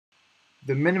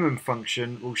The minimum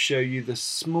function will show you the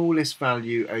smallest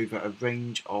value over a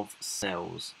range of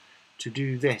cells. To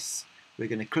do this, we're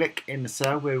going to click in the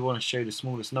cell where we want to show the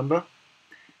smallest number,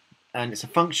 and it's a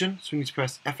function, so we need to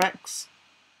press Fx,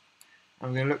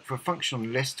 and we're going to look for a function on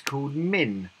the list called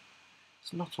min.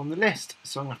 It's not on the list,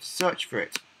 so I'm going to have to search for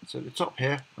it. So at the top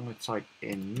here, I'm going to type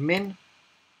in min,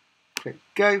 click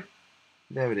go,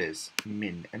 there it is,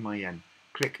 min, M-I-N.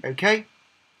 Click OK,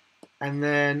 and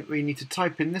then we need to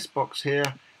type in this box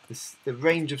here the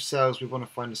range of cells we want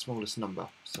to find the smallest number.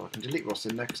 So I can delete Ross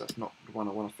in there because that's not the one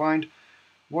I want to find. I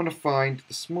want to find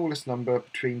the smallest number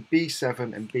between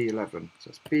B7 and B11. So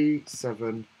it's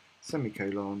B7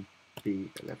 semicolon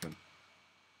B11.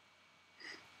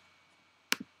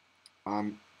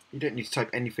 You don't need to type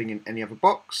anything in any other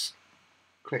box.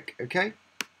 Click OK,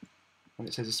 and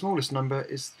it says the smallest number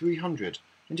is 300.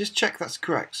 And just check that's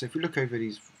correct. So if we look over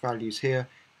these values here,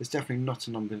 there's definitely not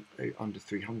a number under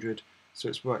 300, so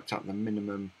it's worked out the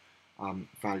minimum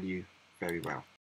value very well.